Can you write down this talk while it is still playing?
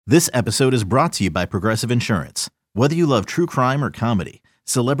This episode is brought to you by Progressive Insurance. Whether you love true crime or comedy,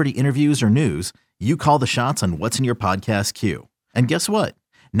 celebrity interviews or news, you call the shots on what's in your podcast queue. And guess what?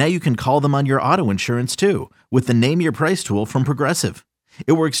 Now you can call them on your auto insurance too with the Name Your Price tool from Progressive.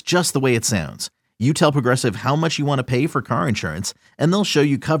 It works just the way it sounds. You tell Progressive how much you want to pay for car insurance, and they'll show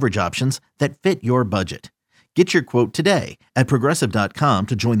you coverage options that fit your budget. Get your quote today at Progressive.com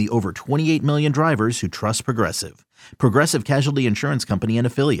to join the over 28 million drivers who trust Progressive. Progressive Casualty Insurance Company and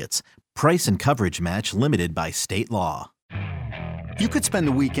Affiliates. Price and coverage match limited by state law. You could spend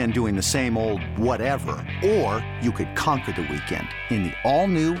the weekend doing the same old whatever, or you could conquer the weekend in the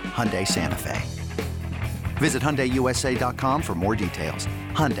all-new Hyundai Santa Fe. Visit HyundaiUSA.com for more details.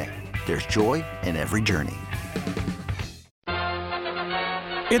 Hyundai, there's joy in every journey.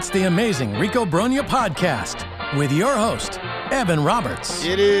 It's the Amazing Rico Brogna podcast with your host, Evan Roberts.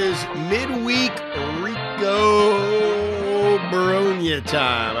 It is midweek Rico Brogna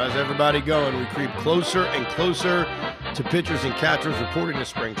time. How's everybody going? We creep closer and closer to pitchers and catchers reporting to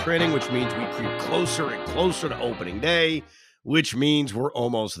spring training, which means we creep closer and closer to opening day, which means we're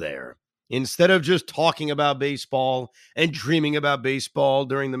almost there. Instead of just talking about baseball and dreaming about baseball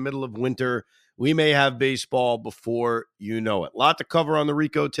during the middle of winter, we may have baseball before you know it. A lot to cover on the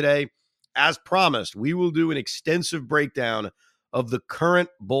Rico today. As promised, we will do an extensive breakdown of the current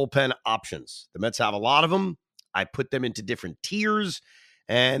bullpen options. The Mets have a lot of them. I put them into different tiers,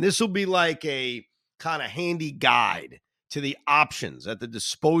 and this will be like a kind of handy guide to the options at the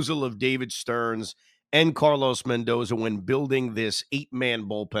disposal of David Stearns and Carlos Mendoza when building this 8-man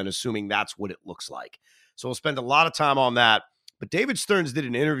bullpen, assuming that's what it looks like. So we'll spend a lot of time on that. But David Stearns did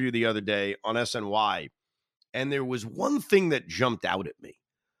an interview the other day on SNY, and there was one thing that jumped out at me.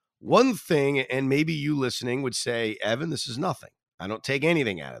 One thing, and maybe you listening would say, Evan, this is nothing. I don't take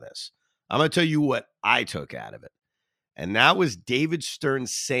anything out of this. I'm going to tell you what I took out of it. And that was David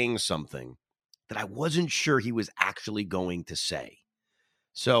Stearns saying something that I wasn't sure he was actually going to say.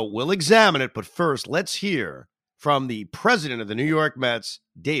 So we'll examine it, but first, let's hear from the president of the New York Mets,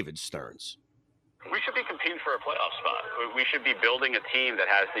 David Stearns. We should be competing for a playoff spot. We should be building a team that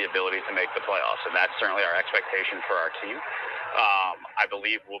has the ability to make the playoffs, and that's certainly our expectation for our team. I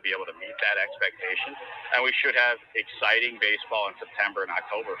believe we'll be able to meet that expectation, and we should have exciting baseball in September and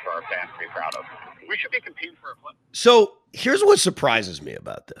October for our fans to be proud of. We should be competing for a playoff. So here's what surprises me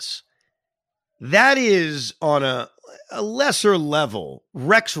about this. That is on a lesser level,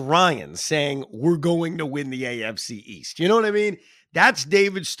 Rex Ryan saying we're going to win the AFC East. You know what I mean? That's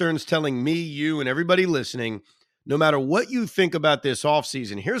David Stearns telling me, you, and everybody listening, no matter what you think about this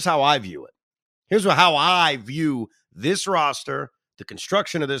offseason, here's how I view it. Here's how I view this roster, the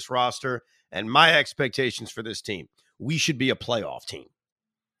construction of this roster, and my expectations for this team. We should be a playoff team.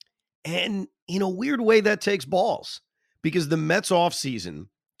 And in a weird way, that takes balls because the Mets offseason,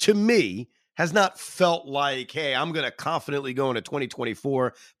 to me, has not felt like, hey, I'm going to confidently go into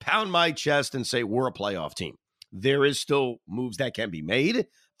 2024, pound my chest and say we're a playoff team. There is still moves that can be made.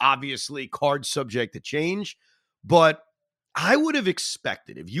 Obviously, cards subject to change. But I would have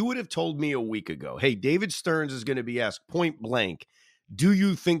expected, if you would have told me a week ago, hey, David Stearns is going to be asked point blank, do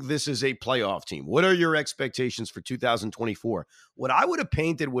you think this is a playoff team? What are your expectations for 2024? What I would have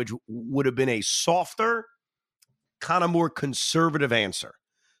painted, which would have been a softer, kind of more conservative answer,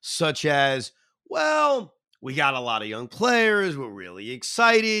 such as, well, we got a lot of young players. We're really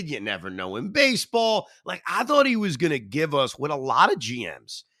excited. You never know in baseball. Like, I thought he was going to give us what a lot of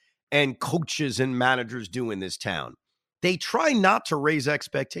GMs and coaches and managers do in this town. They try not to raise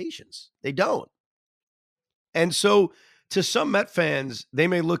expectations. They don't. And so to some Met fans, they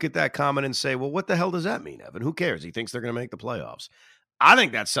may look at that comment and say, well, what the hell does that mean, Evan? Who cares? He thinks they're going to make the playoffs. I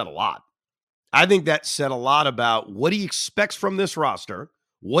think that said a lot. I think that said a lot about what he expects from this roster,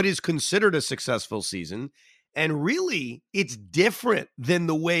 what is considered a successful season, and really, it's different than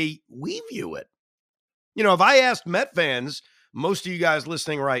the way we view it. You know, if I asked Met fans, most of you guys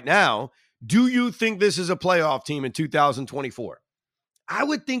listening right now, do you think this is a playoff team in 2024? I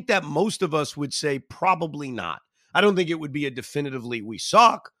would think that most of us would say probably not. I don't think it would be a definitively we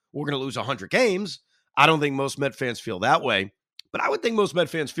suck, we're going to lose 100 games. I don't think most Met fans feel that way. But I would think most Met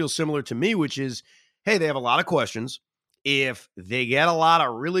fans feel similar to me, which is, hey, they have a lot of questions. If they get a lot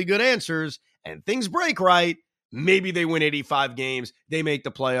of really good answers and things break right, maybe they win 85 games, they make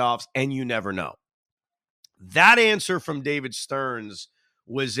the playoffs, and you never know. That answer from David Stearns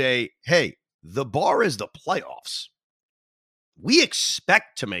was hey, the bar is the playoffs. We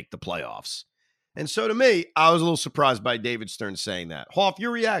expect to make the playoffs. And so to me, I was a little surprised by David Stearns saying that. Hoff,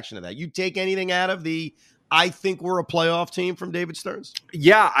 your reaction to that? You take anything out of I think we're a playoff team from David Stearns?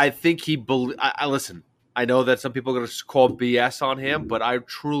 Yeah, I think listen, I know that some people are going to call BS on him, but I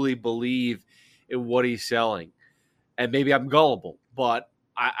truly believe in what he's selling. And maybe I'm gullible, but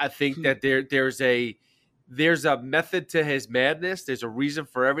I think that there's a method to his madness. There's a reason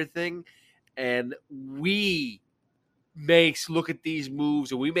for everything. And we may look at these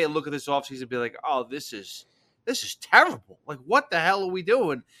moves, and we may look at this offseason and be like, oh, this is terrible. Like, what the hell are we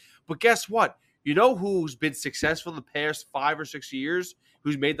doing? But guess what? You know who's been successful the past 5 or 6 years,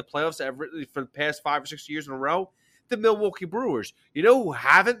 who's made the playoffs for the past 5 or 6 years in a row? The Milwaukee Brewers. You know who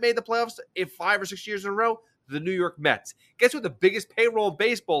haven't made the playoffs in 5 or 6 years in a row? The New York Mets. Guess what? The biggest payroll in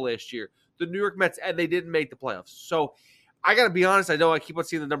baseball last year? The New York Mets, and they didn't make the playoffs. So I got to be honest. I know I keep on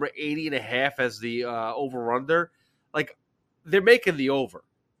seeing the number 80.5 as the over-under. Like, they're making the over.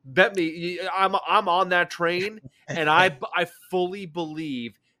 Bet me, I'm on that train, and I fully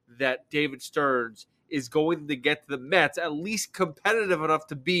believe that David Stearns is going to get to the Mets at least competitive enough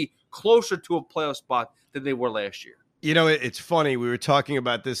to be closer to a playoff spot than they were last year. You know, it's funny. We were talking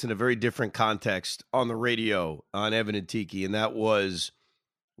about this in a very different context on the radio on Evan and Tiki, and that was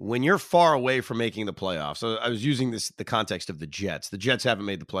when you're far away from making the playoffs. So I was using the context of the Jets. The Jets haven't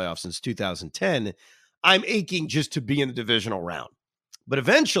made the playoffs since 2010. I'm aching just to be in the divisional round. But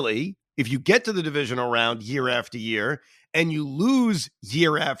eventually, if you get to the divisional round year after year and you lose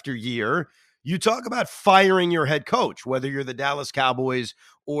year after year, you talk about firing your head coach, whether you're the Dallas Cowboys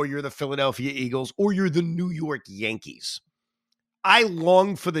or you're the Philadelphia Eagles or you're the New York Yankees. I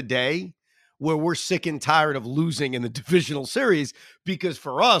long for the day where we're sick and tired of losing in the divisional series, because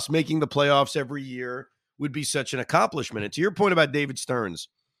for us, making the playoffs every year would be such an accomplishment. And to your point about David Stearns,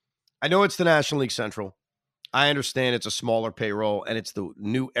 I know it's the National League Central. I understand it's a smaller payroll and it's the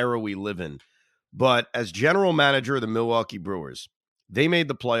new era we live in. But as general manager of the Milwaukee Brewers, they made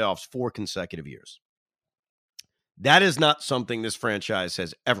the playoffs 4 consecutive years. That is not something this franchise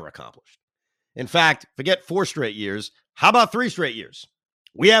has ever accomplished. In fact, forget 4 straight years. How about 3 straight years?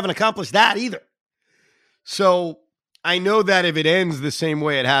 We haven't accomplished that either. So I know that if it ends the same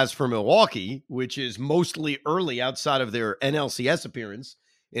way it has for Milwaukee, which is mostly early outside of their NLCS appearance,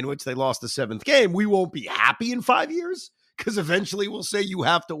 in which they lost the 7th game, we won't be happy in 5 years because eventually we'll say you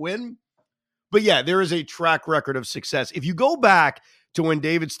have to win. But yeah, there is a track record of success. If you go back to when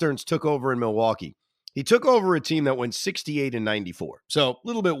David Stearns took over in Milwaukee, he took over a team that went 68-94. So a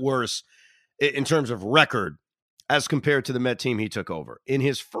little bit worse in terms of record as compared to the Met team he took over. In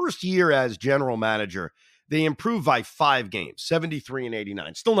his first year as general manager, they improved by 5 games,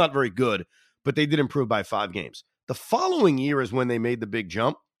 73-89. Still not very good, but they did improve by 5 games. The following year is when they made the big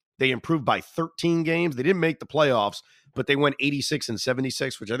jump. They improved by 13 games. They didn't make the playoffs, but they went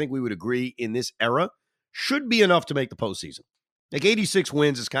 86-76, which I think we would agree in this era should be enough to make the postseason. Like 86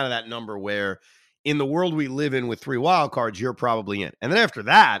 wins is kind of that number where in the world we live in with 3 wild cards, you're probably in. And then after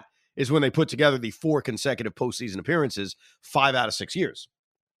that is when they put together the 4 consecutive postseason appearances, 5 out of 6 years.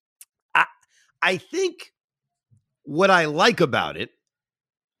 I think what I like about it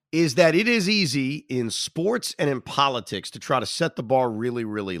is that it is easy in sports and in politics to try to set the bar really,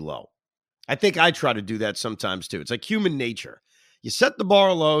 really low. I think I try to do that sometimes too. It's like human nature. You set the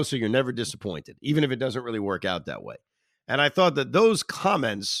bar low so you're never disappointed, even if it doesn't really work out that way. And I thought that those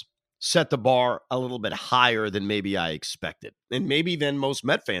comments set the bar a little bit higher than maybe I expected, and maybe than most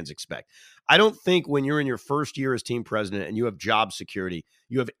Met fans expect. I don't think when you're in your first year as team president and you have job security,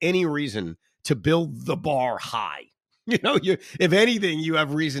 you have any reason to build the bar high. If anything, you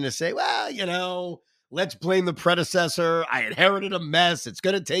have reason to say, well, let's blame the predecessor. I inherited a mess. It's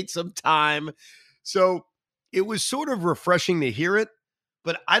going to take some time. So it was sort of refreshing to hear it,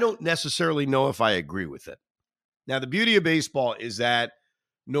 but I don't necessarily know if I agree with it. Now, the beauty of baseball is that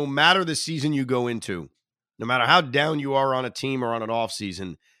no matter the season you go into, no matter how down you are on a team or on an off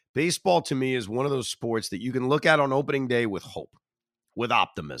season, baseball to me is one of those sports that you can look at on opening day with hope, with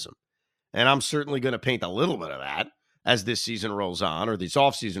optimism. And I'm certainly going to paint a little bit of that as this season rolls on or this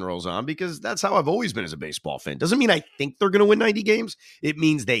offseason rolls on, because that's how I've always been as a baseball fan. Doesn't mean I think they're going to win 90 games. It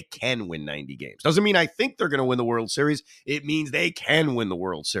means they can win 90 games. Doesn't mean I think they're going to win the World Series. It means they can win the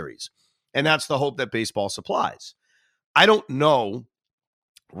World Series. And that's the hope that baseball supplies. I don't know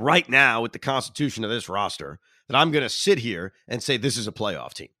right now with the constitution of this roster that I'm going to sit here and say this is a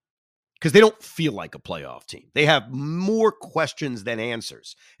playoff team, because they don't feel like a playoff team. They have more questions than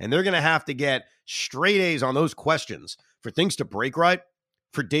answers, and they're going to have to get straight A's on those questions for things to break right,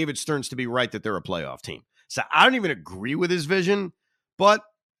 for David Stearns to be right that they're a playoff team. So I don't even agree with his vision, but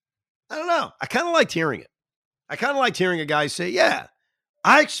I don't know. I kind of liked hearing it. I kind of liked hearing a guy say, yeah,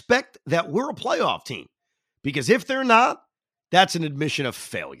 I expect that we're a playoff team, because if they're not, that's an admission of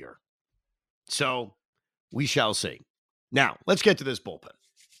failure. So we shall see. Now, let's get to this bullpen.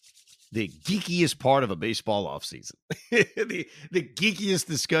 the geekiest part of a baseball offseason. the geekiest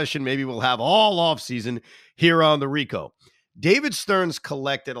discussion maybe we'll have all offseason here on the Rico. David Stern's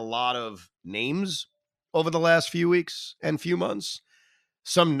collected a lot of names over the last few weeks and few months.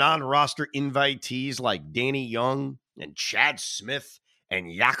 Some non-roster invitees like Danny Young and Chad Smith and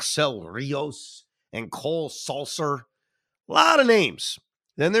Yaxel Rios and Cole Sulser. A lot of names.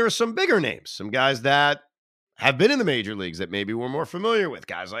 Then there are some bigger names, some guys that have been in the major leagues that maybe we're more familiar with,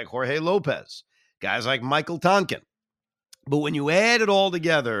 guys like Jorge Lopez, guys like Michael Tonkin. But when you add it all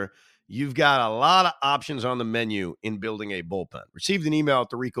together, you've got a lot of options on the menu in building a bullpen. Received an email at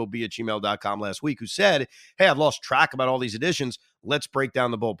thericob@gmail.com last week who said, hey, I've lost track about all these additions. Let's break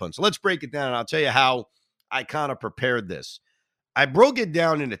down the bullpen. So let's break it down, and I'll tell you how I kind of prepared this. I broke it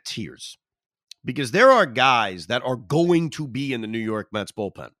down into tiers because there are guys that are going to be in the New York Mets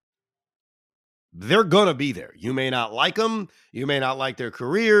bullpen. They're going to be there. You may not like them. You may not like their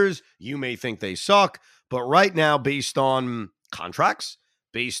careers. You may think they suck. But right now, based on contracts,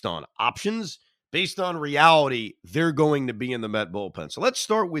 based on options, based on reality, they're going to be in the Met bullpen. So let's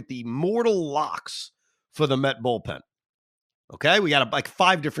start with the mortal locks for the Met bullpen. Okay, we got like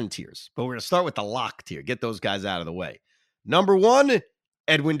 5 different tiers, but we're going to start with the lock tier. Get those guys out of the way. Number 1,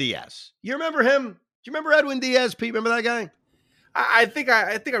 Edwin Diaz. You remember him? Do you remember Edwin Diaz, Pete? Remember that guy? I think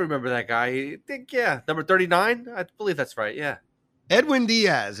I remember that guy. Number 39. I believe that's right. Yeah. Edwin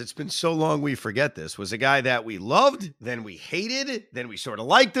Diaz, it's been so long we forget this, was a guy that we loved, then we hated, then we sort of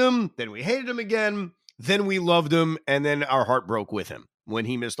liked him, then we hated him again, then we loved him, and then our heart broke with him when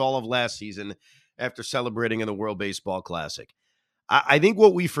he missed all of last season after celebrating in the World Baseball Classic. I think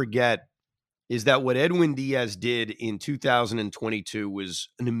what we forget is that what Edwin Diaz did in 2022 was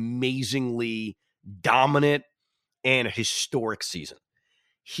an amazingly dominant and historic season.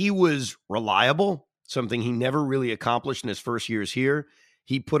 He was reliable, something he never really accomplished in his first years here.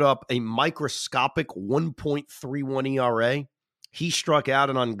 He put up a microscopic 1.31 ERA. He struck out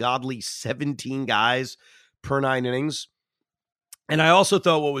an ungodly 17 guys per 9 innings. And I also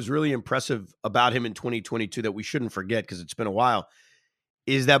thought what was really impressive about him in 2022 that we shouldn't forget because it's been a while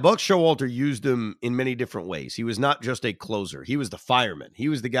is that Buck Showalter used him in many different ways. He was not just a closer. He was the fireman. He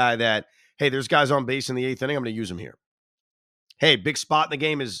was the guy that, hey, there's guys on base in the 8th inning. I'm going to use him here. Hey, big spot in the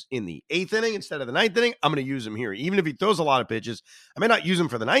game is in the 8th inning instead of the 9th inning. I'm going to use him here. Even if he throws a lot of pitches, I may not use him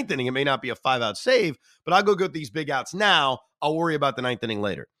for the 9th inning. It may not be a 5-out save, but I'll go get these big outs now. I'll worry about the 9th inning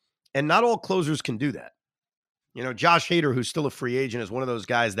later. And not all closers can do that. You know, Josh Hader, who's still a free agent, is one of those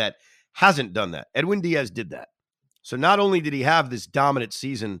guys that hasn't done that. Edwin Diaz did that. So not only did he have this dominant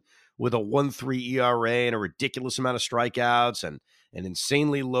season with a 1.3 ERA and a ridiculous amount of strikeouts and an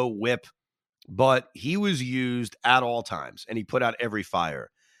insanely low whip, but he was used at all times, and he put out every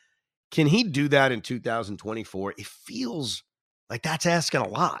fire. Can he do that in 2024? It feels like that's asking a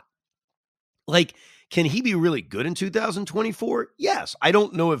lot. Like, can he be really good in 2024? Yes. I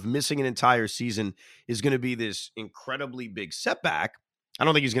don't know if missing an entire season is going to be this incredibly big setback. I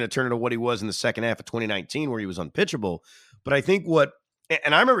don't think he's going to turn into what he was in the second half of 2019 where he was unpitchable. But I think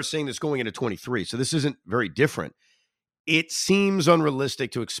and I remember saying this going into 23, so this isn't very different. It seems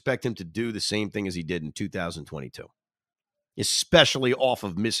unrealistic to expect him to do the same thing as he did in 2022, especially off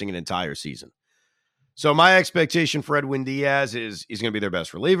of missing an entire season. So my expectation for Edwin Diaz is he's going to be their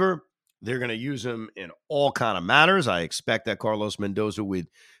best reliever. They're going to use him in all kind of matters. I expect that Carlos Mendoza would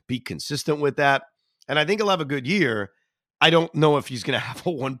be consistent with that. And I think he'll have a good year. I don't know if he's going to have a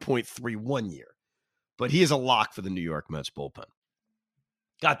 1.31 year, but he is a lock for the New York Mets bullpen.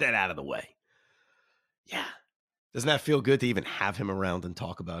 Got that out of the way. Yeah. Doesn't that feel good to even have him around and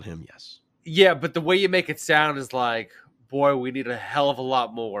talk about him? Yes. Yeah, but the way you make it sound is like, boy, we need a hell of a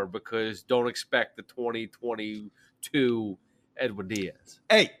lot more because don't expect the 2022 Edwin Diaz.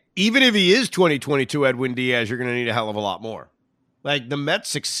 Hey, even if he is 2022 Edwin Diaz, you're going to need a hell of a lot more. Like the Mets'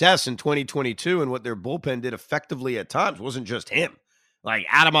 success in 2022 and what their bullpen did effectively at times wasn't just him. Like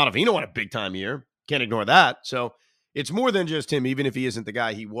Adam Ottavino had a big-time year. Can't ignore that. So it's more than just him, even if he isn't the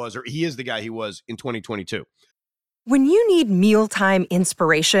guy he was, or he is the guy he was in 2022. When you need mealtime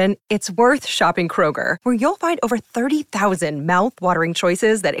inspiration, it's worth shopping Kroger, where you'll find over 30,000 mouth-watering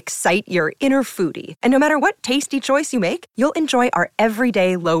choices that excite your inner foodie. And no matter what tasty choice you make, you'll enjoy our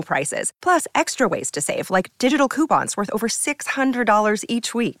everyday low prices, plus extra ways to save, like digital coupons worth over $600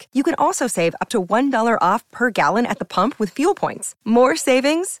 each week. You can also save up to $1 off per gallon at the pump with fuel points. More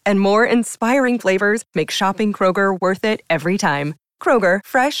savings and more inspiring flavors make shopping Kroger worth it every time. Kroger,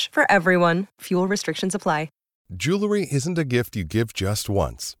 fresh for everyone. Fuel restrictions apply. Jewelry isn't a gift you give just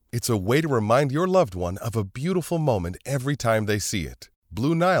once. It's a way to remind your loved one of a beautiful moment every time they see it.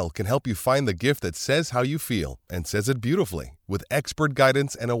 Blue Nile can help you find the gift that says how you feel and says it beautifully, with expert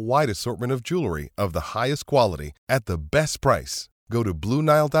guidance and a wide assortment of jewelry of the highest quality at the best price. Go to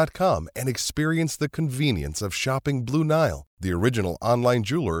BlueNile.com and experience the convenience of shopping Blue Nile, the original online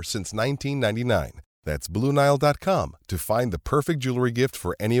jeweler since 1999. That's BlueNile.com to find the perfect jewelry gift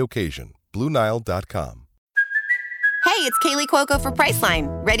for any occasion. BlueNile.com. Hey, it's Kaylee Cuoco for Priceline.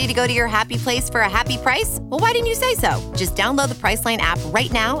 Ready to go to your happy place for a happy price? Well, why didn't you say so? Just download the Priceline app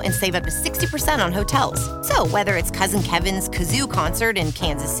right now and save up to 60% on hotels. So whether it's Cousin Kevin's Kazoo Concert in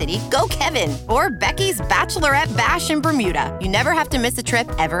Kansas City, go Kevin, or Becky's Bachelorette Bash in Bermuda, you never have to miss a trip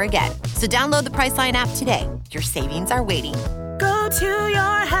ever again. So download the Priceline app today. Your savings are waiting. Go to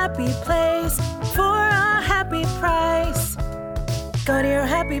your happy place for a happy price. Go to your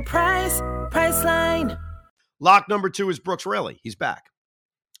happy price, Priceline. Lock number 2 is Brooks Raley. He's back.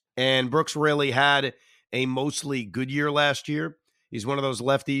 And Brooks Raley had a mostly good year last year. He's one of those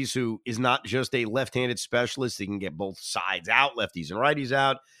lefties who is not just a left-handed specialist. He can get both sides out, lefties and righties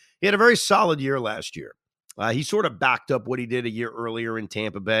out. He had a very solid year last year. He sort of backed up what he did a year earlier in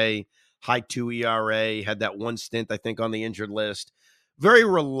Tampa Bay. High 2 ERA, had that one stint, I think, on the injured list. Very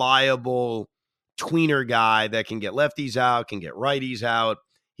reliable tweener guy that can get lefties out, can get righties out.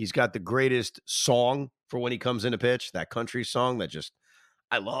 He's got the greatest song for when he comes in to pitch, that country song that just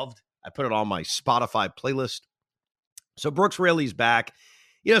I loved. I put it on my Spotify playlist. So Brooks Raley's back.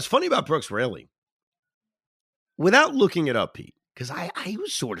 You know, it's funny about Brooks Raley. Without looking it up, Pete, because I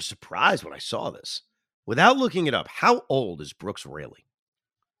was sort of surprised when I saw this. Without looking it up, how old is Brooks Raley?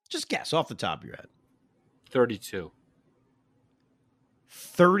 Just guess off the top of your head. 32.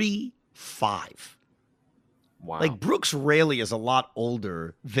 35. Wow. Like Brooks Raley is a lot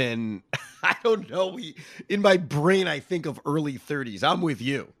older than, I don't know. In my brain, I think of early 30s. I'm with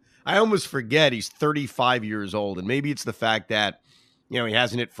you. I almost forget he's 35 years old. And maybe it's the fact that, he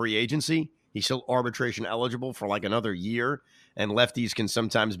hasn't hit free agency. He's still arbitration eligible for like another year. And lefties can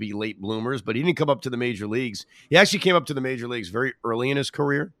sometimes be late bloomers, but he didn't come up to the major leagues. He actually came up to the major leagues very early in his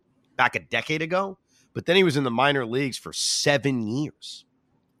career, back a decade ago. But then he was in the minor leagues for 7 years.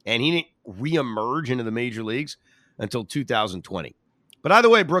 And he didn't reemerge into the major leagues until 2020. But either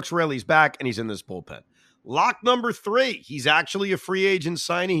way, Brooks Raley's back, and he's in this bullpen. Lock number 3, he's actually a free agent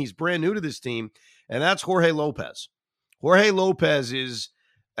signing. He's brand new to this team, and that's Jorge Lopez. Jorge Lopez is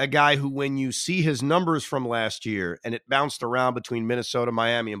a guy who, when you see his numbers from last year, and it bounced around between Minnesota,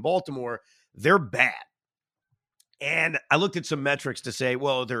 Miami, and Baltimore, they're bad. And I looked at some metrics to say,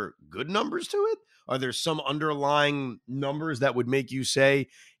 well, are there good numbers to it? Are there some underlying numbers that would make you say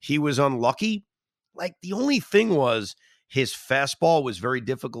he was unlucky? Like, the only thing was his fastball was very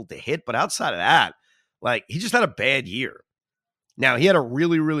difficult to hit. But outside of that, like, he just had a bad year. Now, he had a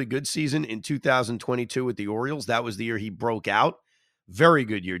really, really good season in 2022 with the Orioles. That was the year he broke out. Very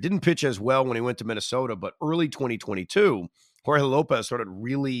good year. Didn't pitch as well when he went to Minnesota, but early 2022, Jorge Lopez started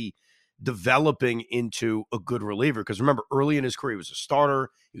really developing into a good reliever. Because remember, early in his career, he was a starter.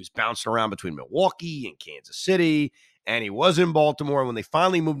 He was bouncing around between Milwaukee and Kansas City, and he was in Baltimore. When they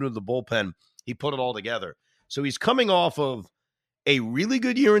finally moved into the bullpen, he put it all together. So he's coming off of a really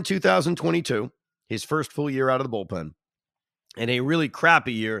good year in 2022, his first full year out of the bullpen, and a really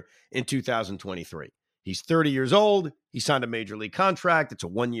crappy year in 2023. He's 30 years old. He signed a major league contract. It's a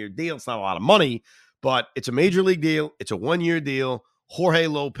 1-year deal. It's not a lot of money, but it's a major league deal. It's a 1-year deal. Jorge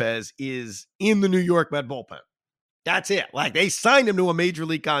Lopez is in the New York Met bullpen. That's it. Like, they signed him to a major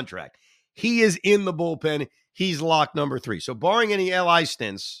league contract. He is in the bullpen. He's locked number 3. So barring any IL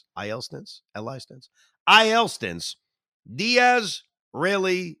stints, Diaz,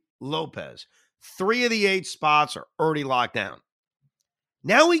 Raley, Lopez. 3 of the 8 spots are already locked down.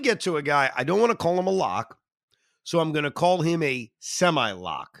 Now we get to a guy, I don't want to call him a lock, so I'm going to call him a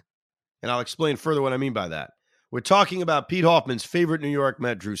semi-lock. And I'll explain further what I mean by that. We're talking about Pete Hoffman's favorite New York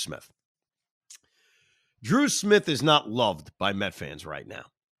Met, Drew Smith. Drew Smith is not loved by Met fans right now,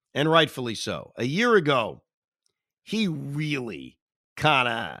 and rightfully so. A year ago, he really kind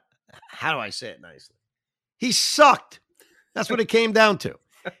of, how do I say it nicely? He sucked. That's what it came down to.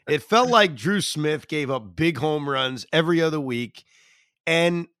 It felt like Drew Smith gave up big home runs every other week,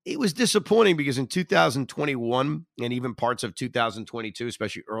 and it was disappointing because in 2021 and even parts of 2022,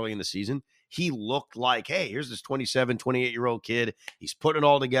 especially early in the season, he looked like, hey, here's this 27, 28-year-old kid. He's putting it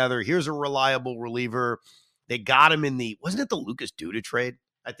all together. Here's a reliable reliever. They got him in wasn't it the Lucas Duda trade?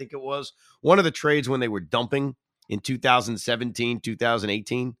 I think it was. One of the trades when they were dumping in 2017,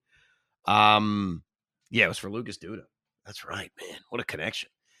 2018. Yeah, it was for Lucas Duda. That's right, man. What a connection.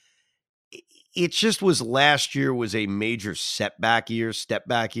 It just was last year was a major step back year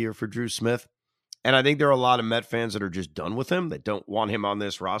for Drew Smith. And I think there are a lot of Met fans that are just done with him, that don't want him on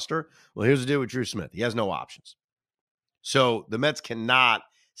this roster. Well, here's the deal with Drew Smith. He has no options. So the Mets cannot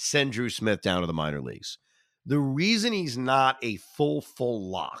send Drew Smith down to the minor leagues. The reason he's not a full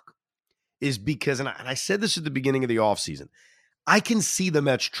lock is because, and I said this at the beginning of the offseason, I can see the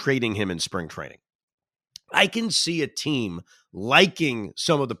Mets trading him in spring training. I can see a team liking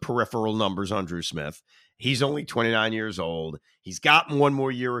some of the peripheral numbers on Drew Smith. He's only 29 years old. He's gotten one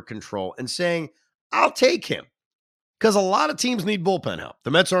more year of control and saying, I'll take him, because a lot of teams need bullpen help.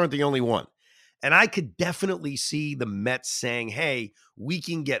 The Mets aren't the only one. And I could definitely see the Mets saying, hey, we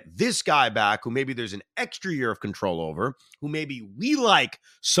can get this guy back who maybe there's an extra year of control over, who maybe we like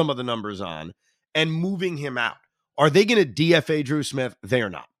some of the numbers on, and moving him out. Are they going to DFA Drew Smith? They are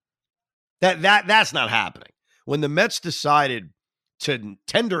not. That's not happening. When the Mets decided to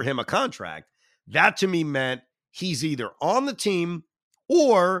tender him a contract, that to me meant he's either on the team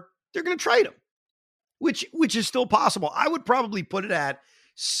or they're going to trade him, which is still possible. I would probably put it at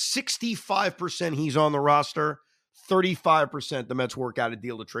 65% he's on the roster, 35% the Mets work out a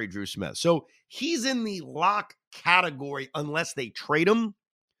deal to trade Drew Smith. So he's in the lock category unless they trade him.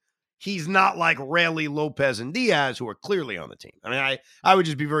 He's not like Raley, Lopez, and Diaz, who are clearly on the team. I mean, I would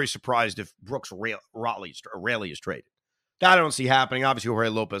just be very surprised if Brooks Raley is traded. That I don't see happening. Obviously, Jorge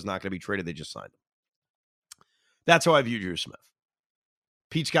Lopez is not going to be traded. They just signed him. That's how I view Drew Smith.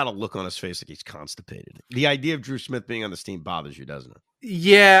 Pete's got a look on his face like he's constipated. The idea of Drew Smith being on this team bothers you, doesn't it?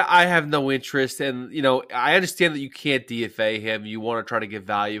 Yeah, I have no interest. And, I understand that you can't DFA him. You want to try to get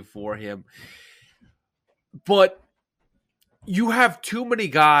value for him. But you have too many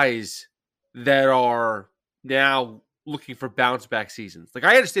guys that are now looking for bounce back seasons. Like,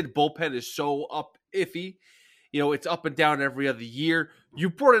 I understand the bullpen is so iffy. It's up and down every other year.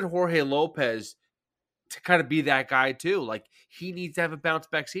 You brought in Jorge Lopez to kind of be that guy too. Like, he needs to have a bounce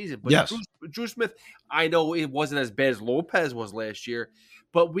back season. But yes. Drew Smith, I know it wasn't as bad as Lopez was last year,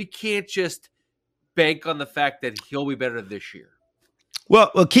 but we can't just bank on the fact that he'll be better this year. Well,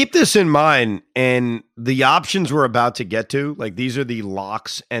 keep this in mind, and the options we're about to get to, like these are the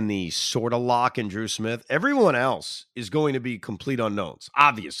locks and the sort of lock in Drew Smith. Everyone else is going to be complete unknowns,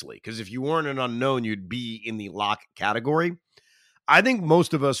 obviously, because if you weren't an unknown, you'd be in the lock category. I think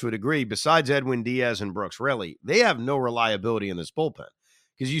most of us would agree, besides Edwin Diaz and Brooks Raley, they have no reliability in this bullpen.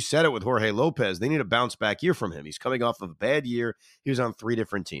 Because you said it with Jorge Lopez, they need a bounce back year from him. He's coming off of a bad year. He was on 3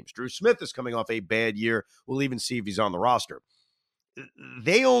 different teams. Drew Smith is coming off a bad year. We'll even see if he's on the roster.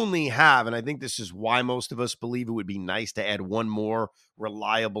 They only have, and I think this is why most of us believe it would be nice to add one more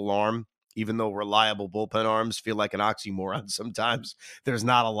reliable arm, even though reliable bullpen arms feel like an oxymoron sometimes. There's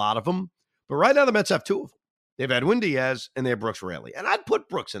not a lot of them. But right now the Mets have 2 of them. They've Edwin Diaz and they have Brooks Raley. And I'd put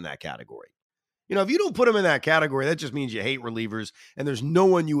Brooks in that category. If you don't put him in that category, that just means you hate relievers. And there's no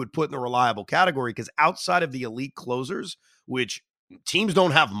one you would put in the reliable category, because outside of the elite closers, which teams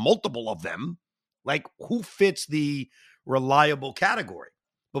don't have multiple of them, like who fits the reliable category?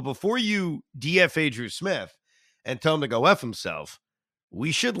 But before you DFA Drew Smith and tell him to go F himself,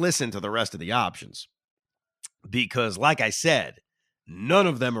 we should listen to the rest of the options. Because like I said, none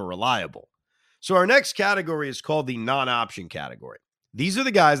of them are reliable. So our next category is called the non-option category. These are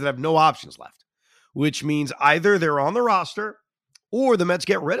the guys that have no options left, which means either they're on the roster or the Mets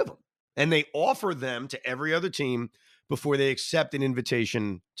get rid of them. And they offer them to every other team before they accept an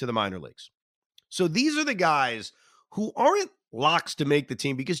invitation to the minor leagues. So these are the guys who aren't locks to make the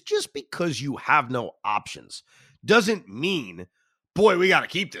team, because just because you have no options doesn't mean, boy, we got to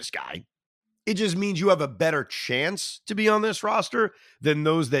keep this guy. It just means you have a better chance to be on this roster than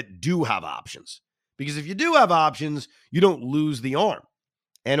those that do have options. Because if you do have options, you don't lose the arm.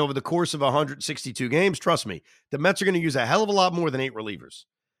 And over the course of 162 games, trust me, the Mets are going to use a hell of a lot more than 8 relievers.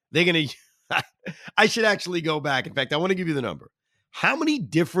 They're going to, I should actually go back. In fact, I want to give you the number. How many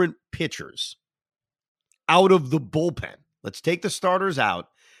different pitchers out of the bullpen, let's take the starters out,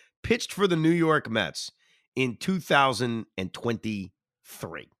 pitched for the New York Mets in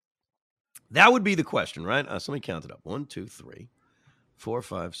 2023? That would be the question, right? So let me count it up. 1, 2, 3, 4,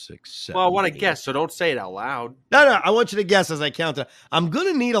 5, 6, 7. Well, I want to guess, so don't say it out loud. No, I want you to guess as I count it. I'm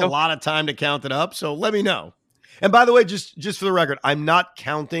going to need a lot of time to count it up, so let me know. And by the way, just for the record, I'm not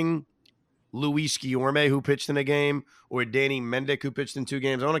counting Luis Guillorme, who pitched in a game, or Danny Mendick, who pitched in 2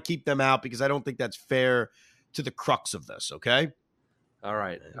 games. I want to keep them out because I don't think that's fair to the crux of this, okay? All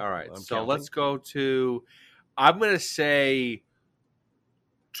right. So counting. let's go to, I'm going to say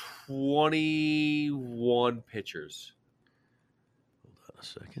 21 pitchers. Hold on a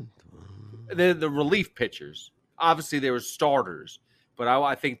second. Then the relief pitchers. Obviously, there were starters, but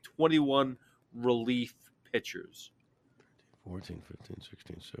I think 21 relief pitchers. 14, 15,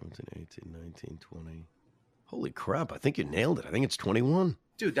 16, 17, 18, 19, 20. Holy crap. I think you nailed it. I think it's 21.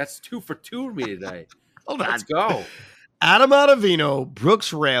 Dude, that's 2 for 2 with me today. Hold on. Let's go. Adam Ottavino,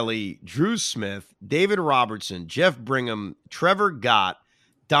 Brooks Raley, Drew Smith, David Robertson, Jeff Brigham, Trevor Gott,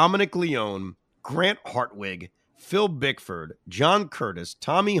 Dominic Leone, Grant Hartwig, Phil Bickford, John Curtis,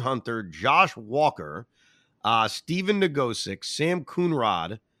 Tommy Hunter, Josh Walker, Steven Nagosic, Sam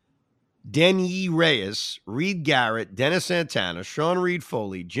Coonrod, Denny Reyes, Reed Garrett, Dennis Santana, Sean Reed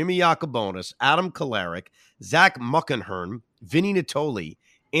Foley, Jimmy Yacobonis, Adam Kolarek, Zach Muckenhern, Vinny Natoli,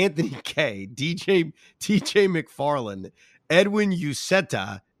 Anthony Kay, TJ McFarland, Edwin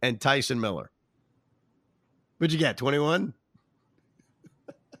Uceta, and Tyson Miller. What'd you get, 21?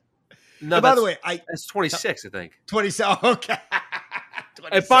 No, by the way, that's 26, I think. 27, okay. 26.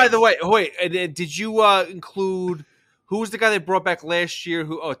 And by the way, wait, and did you include, who was the guy they brought back last year?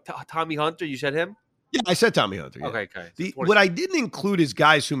 Tommy Hunter, you said him? Yeah, I said Tommy Hunter. Yeah. Okay. What I didn't include is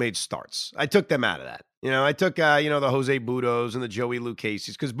guys who made starts. I took them out of that. I took, the Jose Budos and the Joey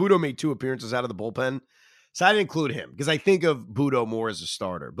Lucchese's because Budo made 2 appearances out of the bullpen. So I didn't include him because I think of Budo more as a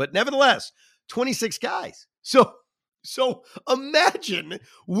starter. But nevertheless, 26 guys. So imagine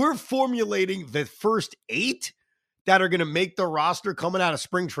we're formulating the first 8 that are going to make the roster coming out of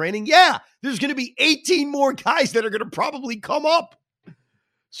spring training. Yeah, there's going to be 18 more guys that are going to probably come up.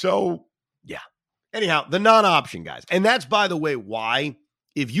 So, yeah. Anyhow, the non-option guys. And that's, by the way, why,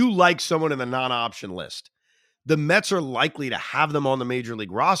 if you like someone in the non-option list, the Mets are likely to have them on the major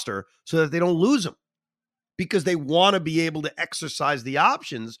league roster so that they don't lose them because they want to be able to exercise the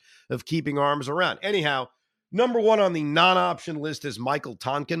options of keeping arms around. Anyhow, number 1 on the non-option list is Michael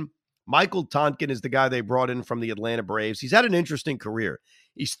Tonkin. Michael Tonkin is the guy they brought in from the Atlanta Braves. He's had an interesting career.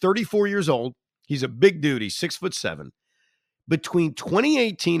 He's 34 years old. He's a big dude. He's 6'7". Between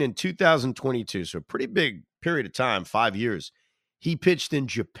 2018 and 2022, so a pretty big period of time, 5 years, he pitched in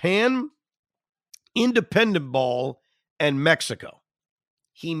Japan, independent ball, and Mexico.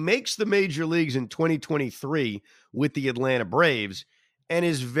 He makes the major leagues in 2023 with the Atlanta Braves and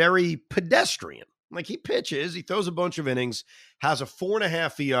is very pedestrian. Like, he pitches, he throws a bunch of innings, has a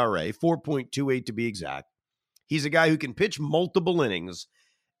 4.5 ERA, 4.28 to be exact. He's a guy who can pitch multiple innings.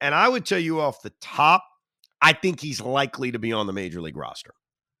 And I would tell you off the top, I think he's likely to be on the major league roster.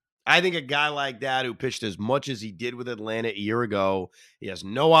 I think a guy like that who pitched as much as he did with Atlanta a year ago, he has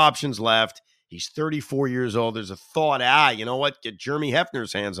no options left. He's 34 years old. There's a thought, you know what? Get Jeremy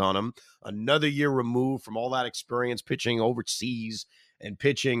Hefner's hands on him. Another year removed from all that experience pitching overseas and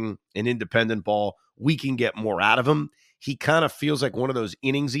pitching an independent ball. We can get more out of him. He kind of feels like one of those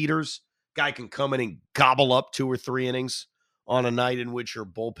innings eaters. Guy can come in and gobble up 2 or 3 innings on a night in which your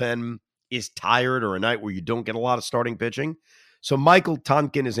bullpen is tired or a night where you don't get a lot of starting pitching. So Michael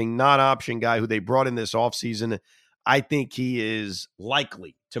Tonkin is a non-option guy who they brought in this offseason. I think he is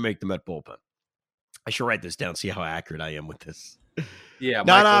likely to make the Met bullpen. I should write this down, see how accurate I am with this. Yeah,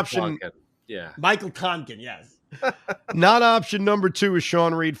 non-option. Yeah. Michael Tonkin, yes. Non-option number 2 is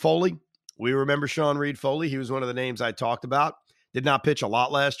Sean Reed Foley. We remember Sean Reed Foley. He was one of the names I talked about. Did not pitch a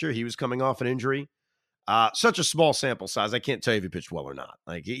lot last year. He was coming off an injury. Such a small sample size. I can't tell you if he pitched well or not.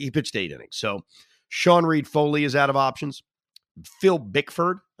 Like, he pitched 8 innings. So Sean Reed Foley is out of options. Phil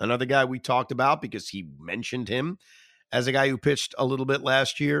Bickford, another guy we talked about because he mentioned him as a guy who pitched a little bit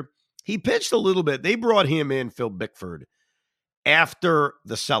last year. He pitched a little bit. They brought him in, Phil Bickford, after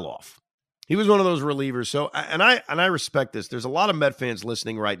the sell-off. He was one of those relievers. So, and I respect this. There's a lot of Met fans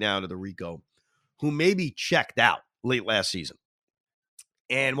listening right now to the Rico who maybe checked out late last season.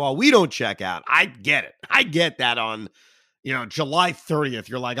 And while we don't check out, I get it. I get that on, July 30th,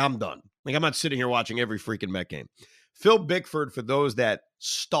 you're like, I'm done. Like, I'm not sitting here watching every freaking Met game. Phil Bickford, for those that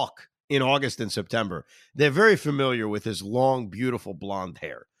stuck in August and September, they're very familiar with his long, beautiful blonde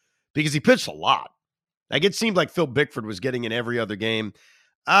hair because he pitched a lot. Like, it seemed like Phil Bickford was getting in every other game.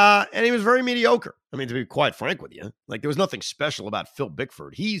 And he was very mediocre. I mean, to be quite frank with you, like, there was nothing special about Phil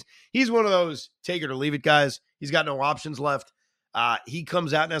Bickford. He's one of those take it or leave it guys. He's got no options left. He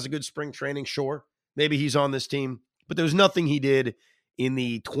comes out and has a good spring training. Sure, maybe he's on this team, but there's nothing he did in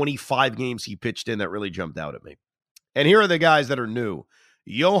the 25 games he pitched in that really jumped out at me. And here are the guys that are new.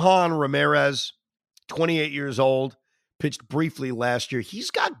 Yohan Ramirez, 28 years old, pitched briefly last year.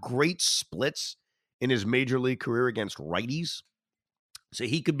 He's got great splits in his major league career against righties. So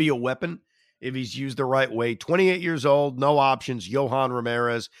he could be a weapon if he's used the right way. 28 years old, no options. Yohan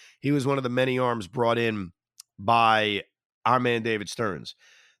Ramirez. He was one of the many arms brought in by our man David Stearns.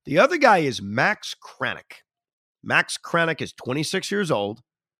 The other guy is Max Kranick. Max Kranick is 26 years old.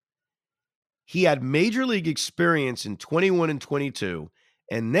 He had major league experience in 21 and 22,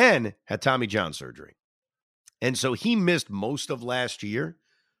 and then had Tommy John surgery. And so he missed most of last year,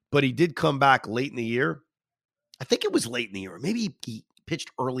 but he did come back late in the year. I think it was late in the year. Maybe he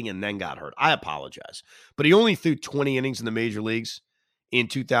pitched early and then got hurt. I apologize. But he only threw 20 innings in the major leagues in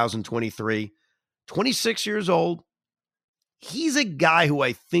 2023. 26 years old. He's a guy who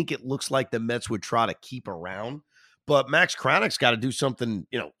I think it looks like the Mets would try to keep around. But Max Kranick's got to do something,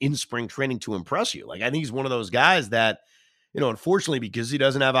 in spring training to impress you. Like, I think he's one of those guys that, unfortunately, because he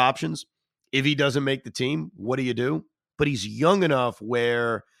doesn't have options, if he doesn't make the team, what do you do? But he's young enough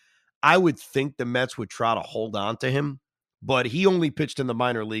where I would think the Mets would try to hold on to him. But he only pitched in the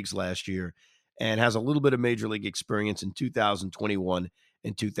minor leagues last year and has a little bit of major league experience in 2021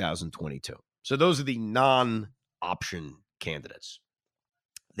 and 2022. So those are the non-option candidates.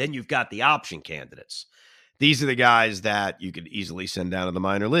 Then you've got the option candidates. These are the guys that you could easily send down to the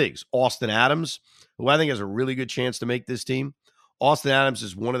minor leagues. Austin Adams, who I think has a really good chance to make this team. Austin Adams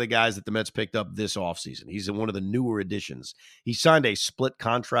is one of the guys that the Mets picked up this offseason. He's one of the newer additions. He signed a split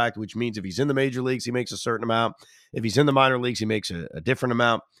contract, which means if he's in the major leagues, he makes a certain amount. If he's in the minor leagues, he makes a different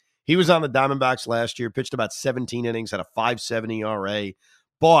amount. He was on the Diamondbacks last year, pitched about 17 innings, had a 5.70 ERA,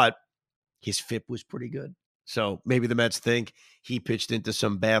 but his FIP was pretty good. So maybe the Mets think he pitched into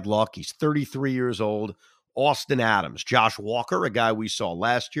some bad luck. He's 33 years old. Austin Adams. Josh Walker, a guy we saw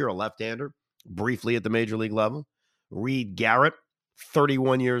last year, a left-hander, briefly at the major league level. Reed Garrett,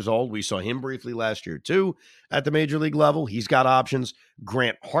 31 years old. We saw him briefly last year, too, at the major league level. He's got options.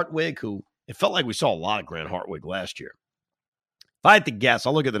 Grant Hartwig, who it felt like we saw a lot of Grant Hartwig last year. If I had to guess,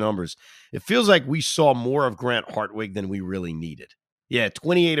 I'll look at the numbers. It feels like we saw more of Grant Hartwig than we really needed. Yeah,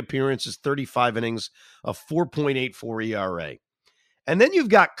 28 appearances, 35 innings, a 4.84 ERA. And then you've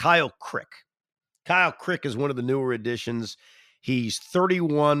got Kyle Crick. Kyle Crick is one of the newer additions. He's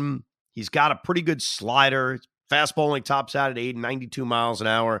 31. He's got a pretty good slider. Fastball only tops out at 92 miles an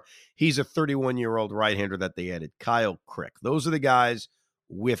hour. He's a 31-year-old right-hander that they added, Kyle Crick. Those are the guys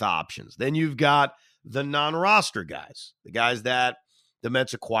with options. Then you've got the non-roster guys, the guys that the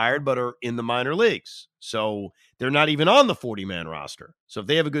Mets acquired but are in the minor leagues. So they're not even on the 40-man roster. So if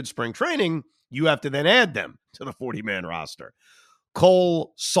they have a good spring training, you have to then add them to the 40-man roster.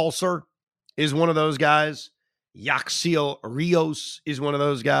 Cole Sulser is one of those guys. Yaxiel Rios is one of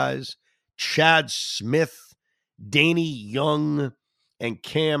those guys. Chad Smith, Danny Young, and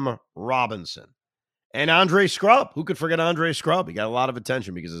Cam Robinson. And Andre Scrub. Who could forget Andre Scrub? He got a lot of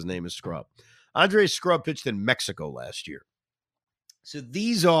attention because his name is Scrub. Andre Scrub pitched in Mexico last year. So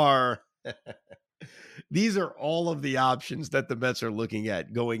these are all of the options that the Mets are looking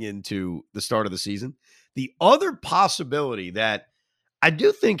at going into the start of the season. The other possibility that I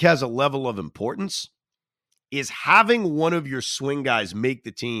do think has a level of importance is having one of your swing guys make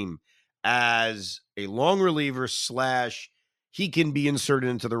the team as a long reliever / he can be inserted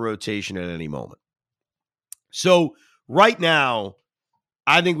into the rotation at any moment. So right now,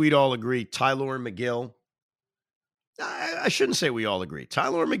 I think we'd all agree Tyler McGill. I shouldn't say we all agree.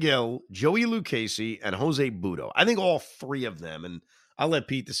 Tyler McGill, Joey Lucchesi, and Jose Butto. I think all three of them, and I'll let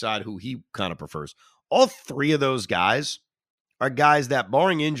Pete decide who he kind of prefers. All three of those guys are guys that,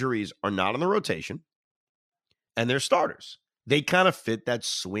 barring injuries, are not in the rotation, and they're starters. They kind of fit that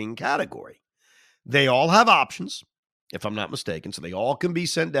swing category. They all have options, if I'm not mistaken, so they all can be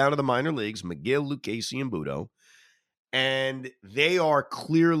sent down to the minor leagues, McGill, Lucchesi, and Butto. And they are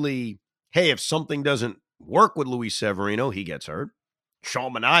clearly, hey, if something doesn't work with Luis Severino, he gets hurt.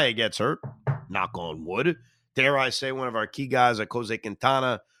 Sean Manaea gets hurt, knock on wood. Dare I say one of our key guys like Jose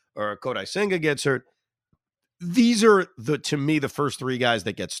Quintana or Kodai Senga gets hurt. These are, to me, the first three guys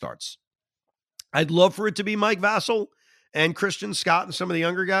that get starts. I'd love for it to be Mike Vassell and Christian Scott and some of the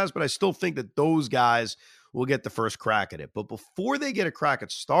younger guys, but I still think that those guys will get the first crack at it. But before they get a crack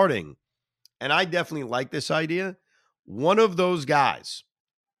at starting, and I definitely like this idea, one of those guys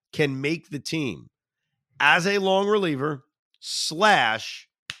can make the team as a long reliever /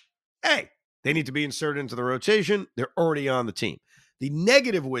 hey, they need to be inserted into the rotation. They're already on the team. The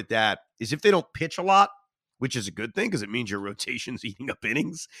negative with that is if they don't pitch a lot, which is a good thing because it means your rotation's eating up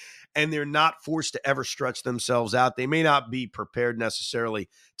innings, and they're not forced to ever stretch themselves out. They may not be prepared necessarily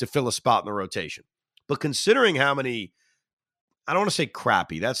to fill a spot in the rotation. But considering how many, I don't want to say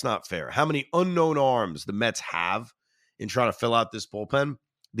crappy, that's not fair, how many unknown arms the Mets have in trying to fill out this bullpen,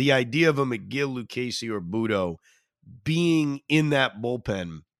 the idea of a McGill, Lucchesi, or Butto being in that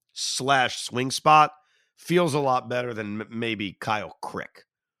bullpen / swing spot feels a lot better than maybe Kyle Crick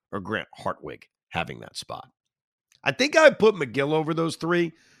or Grant Hartwig having that spot. I think I put McGill over those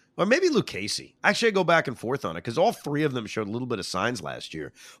three, or maybe Lucchesi. Actually, I go back and forth on it because all three of them showed a little bit of signs last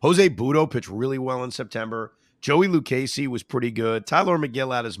year. Jose Butto pitched really well in September. Joey Lucchesi was pretty good. Tyler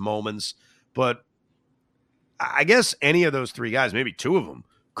McGill had his moments, but I guess any of those three guys, maybe two of them,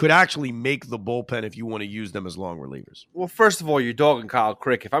 could actually make the bullpen if you want to use them as long relievers. Well, first of all, you're dogging Kyle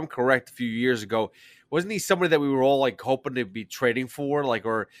Crick. If I'm correct, a few years ago, wasn't he somebody that we were all like hoping to be trading for? Like,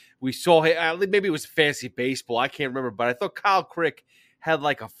 or we saw him, maybe it was fantasy baseball. I can't remember, but I thought Kyle Crick had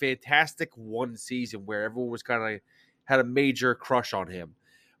like a fantastic one season where everyone was kind of had a major crush on him.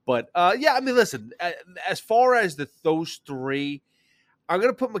 But yeah, I mean, listen, as far as those three, I'm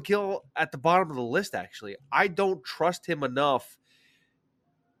going to put McGill at the bottom of the list, actually. I don't trust him enough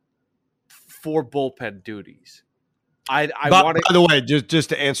for bullpen duties. I want to. By the way, just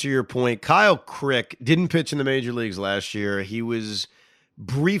to answer your point, Kyle Crick didn't pitch in the major leagues last year. He was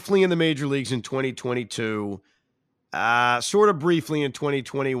briefly in the major leagues in 2022, sort of briefly in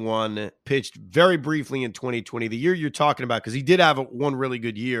 2021, pitched very briefly in 2020. The year you're talking about, because he did have one really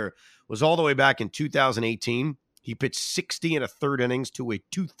good year, was all the way back in 2018. He pitched 60 and a third innings to a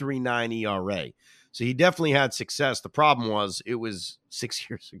 2.39 ERA. So he definitely had success. The problem was it was 6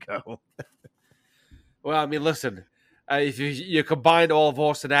 years ago. Well, I mean, listen, if you combined all of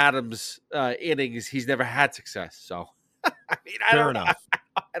Austin Adams' innings, he's never had success. So, I mean, Fair enough.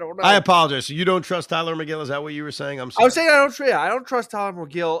 I don't know. I apologize. So you don't trust Tyler McGill? Is that what you were saying? I'm sorry. I was saying I don't trust Tyler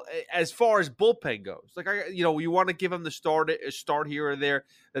McGill as far as bullpen goes. Like, you want to give him the start here or there.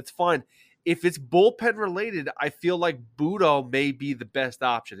 That's fine. If it's bullpen related, I feel like Budo may be the best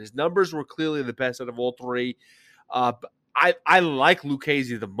option. His numbers were clearly the best out of all three. I like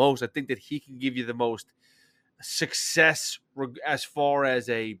Lucchesi the most. I think that he can give you the most success as far as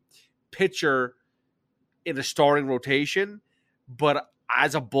a pitcher in a starting rotation. But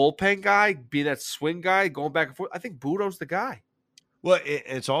as a bullpen guy, being that swing guy, going back and forth, I think Budo's the guy. Well,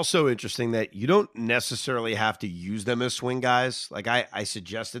 it's also interesting that you don't necessarily have to use them as swing guys. Like I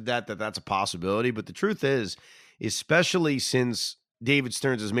suggested that's a possibility. But the truth is, especially since David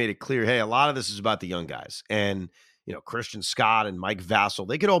Stearns has made it clear, hey, a lot of this is about the young guys. And, Christian Scott and Mike Vassell,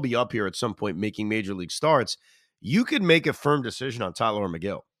 they could all be up here at some point making major league starts. You could make a firm decision on Tyler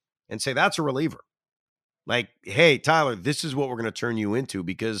McGill and say that's a reliever. Like, hey, Tyler, this is what we're going to turn you into,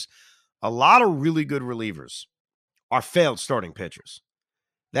 because a lot of really good relievers are failed starting pitchers.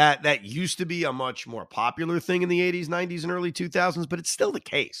 That used to be a much more popular thing in the 80s, 90s, and early 2000s, but it's still the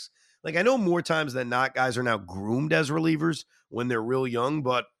case. Like, I know more times than not, guys are now groomed as relievers when they're real young,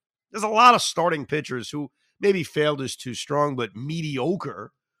 but there's a lot of starting pitchers who maybe failed is too strong, but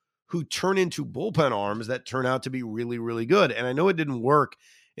mediocre, who turn into bullpen arms that turn out to be really, really good. And I know it didn't work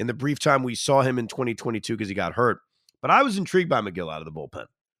in the brief time we saw him in 2022 because he got hurt, but I was intrigued by McGill out of the bullpen.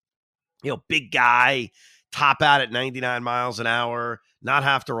 Big guy, top out at 99 miles an hour, not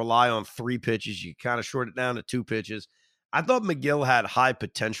have to rely on 3 pitches. You kind of short it down to 2 pitches. I thought McGill had high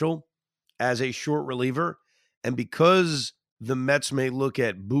potential as a short reliever. And because the Mets may look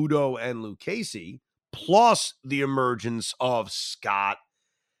at Budo and Lucchesi, plus the emergence of Scott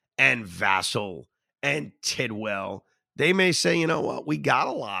and Vassell and Tidwell, they may say, you know what, we got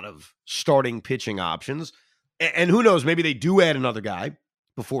a lot of starting pitching options. And who knows, maybe they do add another guy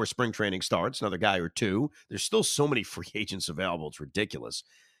before spring training starts, another guy or two. There's still so many free agents available. It's ridiculous.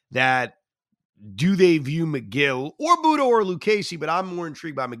 That do they view McGill or Budo or Lucchesi, but I'm more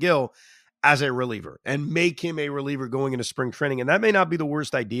intrigued by McGill as a reliever and make him a reliever going into spring training. And that may not be the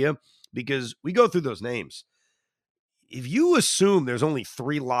worst idea because we go through those names. If you assume there's only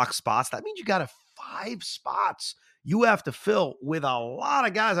 3 lock spots, that means you got 5 spots you have to fill with a lot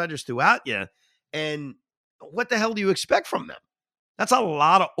of guys I just threw at you. And what the hell do you expect from them? That's a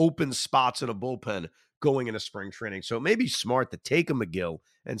lot of open spots in a bullpen going into spring training. So it may be smart to take a McGill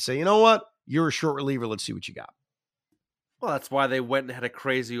and say, you know what? You're a short reliever. Let's see what you got. Well, that's why they went and had a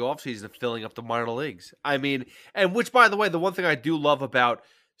crazy offseason filling up the minor leagues. I mean, and which, by the way, the one thing I do love about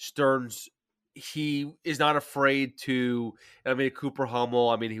Stearns, he is not afraid to, Cooper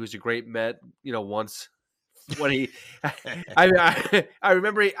Hummel, he was a great Met, once when he, I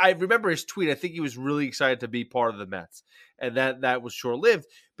remember his tweet. I think he was really excited to be part of the Mets, and that was short-lived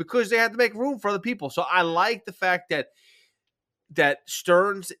because they had to make room for other people. So I like the fact that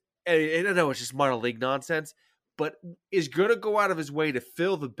Stearns, and I know it's just minor league nonsense, but is going to go out of his way to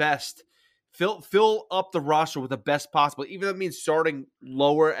fill up the roster with the best possible, even if that means starting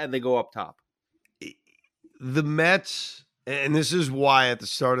lower and they go up top. The Mets, and this is why at the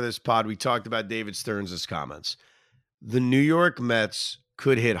start of this pod we talked about David Stearns' comments. The New York Mets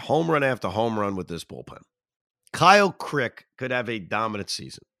could hit home run after home run with this bullpen. Kyle Crick could have a dominant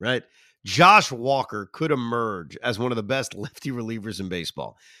season, right? Josh Walker could emerge as one of the best lefty relievers in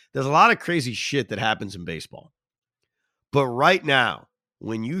baseball. There's a lot of crazy shit that happens in baseball. But right now,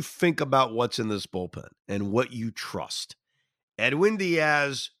 when you think about what's in this bullpen and what you trust, Edwin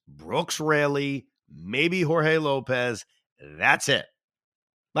Diaz, Brooks Raley, maybe Jorge Lopez. That's it.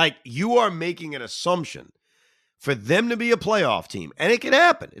 Like, you are making an assumption for them to be a playoff team, and it can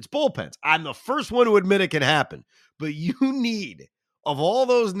happen. It's bullpens. I'm the first one to admit it can happen. But you need, of all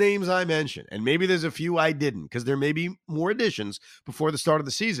those names I mentioned, and maybe there's a few I didn't because there may be more additions before the start of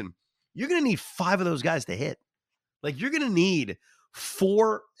the season, you're going to need 5 of those guys to hit. Like, you're going to need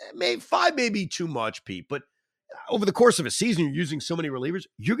 4, maybe 5 may be too much, Pete, but over the course of a season, you're using so many relievers,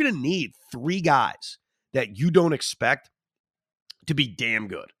 you're going to need 3 guys that you don't expect to be damn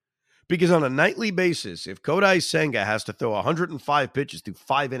good. Because on a nightly basis, if Kodai Senga has to throw 105 pitches through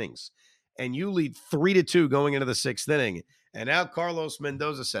 5 innings, and you lead 3-2 going into the 6th inning, and now Carlos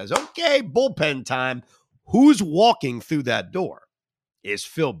Mendoza says, okay, bullpen time, who's walking through that door? Is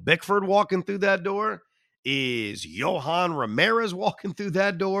Phil Bickford walking through that door? Is Johan Ramirez walking through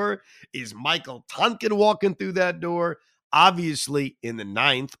that door? Is Michael Tonkin walking through that door? Obviously, in the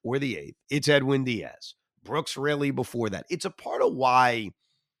 9th or the 8th, it's Edwin Diaz. Brooks Raley before that. It's a part of why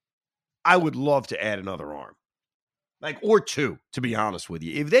I would love to add another arm. Like, or 2, to be honest with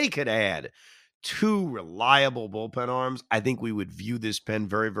you. If they could add 2 reliable bullpen arms, I think we would view this pen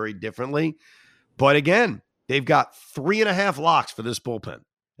very, very differently. But again, they've got 3.5 locks for this bullpen.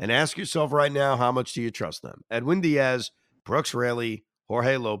 And ask yourself right now, how much do you trust them? Edwin Diaz, Brooks Raley,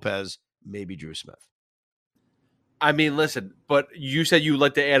 Jorge Lopez, maybe Drew Smith. I mean, listen, but you said you'd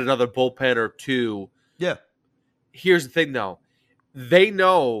like to add another bullpen or 2. Yeah. Here's the thing, though. They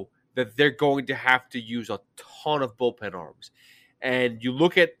know that they're going to have to use a ton of bullpen arms. And you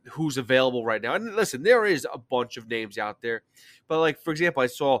look at who's available right now. And listen, there is a bunch of names out there. But, like, for example, I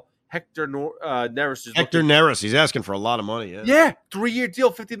saw Hector Neris. Hector Neris, he's asking for a lot of money. Yeah, 3-year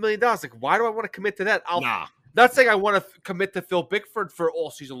deal, $50 million. Like, why do I want to commit to that? Not saying I want to commit to Phil Bickford for all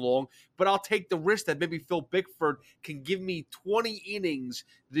season long, but I'll take the risk that maybe Phil Bickford can give me 20 innings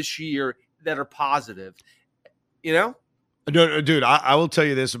this year that are positive. You know? Dude, I will tell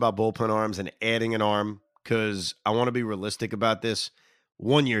you this about bullpen arms and adding an arm, because I want to be realistic about this.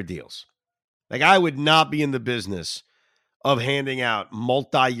 1-year deals. Like, I would not be in the business of handing out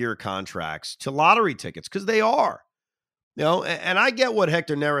multi-year contracts to lottery tickets, because they are. You know, and I get what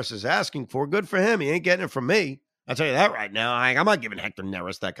Hector Neris is asking for. Good for him. He ain't getting it from me. I'll tell you that right now. I'm not giving Hector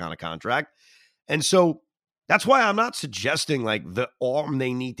Neris that kind of contract. And so that's why I'm not suggesting, like, the arm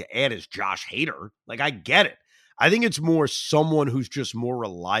they need to add is Josh Hader. Like, I get it. I think it's more someone who's just more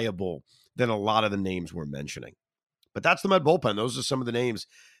reliable than a lot of the names we're mentioning. But that's the Met bullpen. Those are some of the names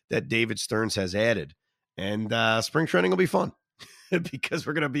that David Stearns has added. And spring training will be fun because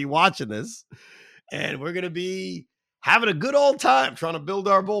we're going to be watching this and we're going to be having a good old time trying to build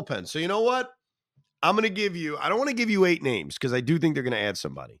our bullpen. So you know what? I'm going to give you, I don't want to give you 8 names because I do think they're going to add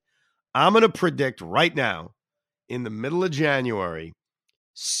somebody. I'm going to predict right now in the middle of January,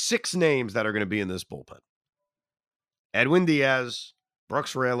 6 names that are going to be in this bullpen. Edwin Diaz,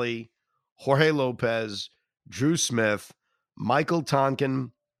 Brooks Raley, Jorge Lopez, Drew Smith, Michael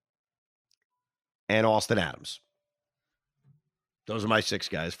Tonkin, and Austin Adams. Those are my 6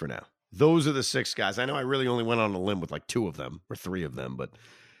 guys for now. Those are the 6 guys. I know I really only went on a limb with like 2 of them or 3 of them, but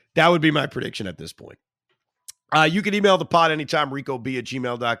that would be my prediction at this point. You can email the pod anytime,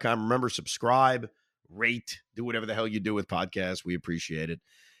 ricob@gmail.com. Remember, subscribe, rate, do whatever the hell you do with podcasts. We appreciate it.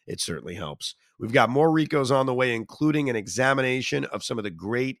 It certainly helps. We've got more Ricos on the way, including an examination of some of the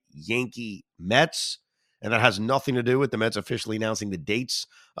great Yankee Mets. And that has nothing to do with the Mets officially announcing the dates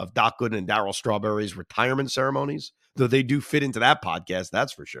of Doc Gooden and Darryl Strawberry's retirement ceremonies, though they do fit into that podcast,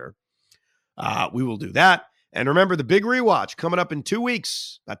 that's for sure. We will do that. And remember, the big rewatch coming up in 2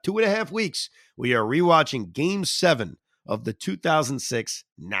 weeks, about 2.5 weeks. We are rewatching Game 7 of the 2006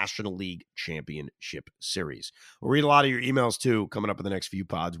 National League Championship Series. We'll read a lot of your emails, too, coming up in the next few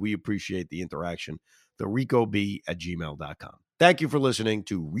pods. We appreciate the interaction. The ricob@gmail.com. Thank you for listening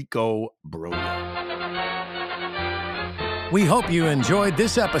to Rico Bronya. We hope you enjoyed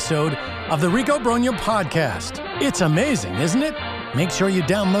this episode of the Rico Bronya Podcast. It's amazing, isn't it? Make sure you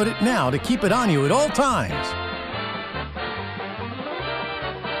download it now to keep it on you at all times.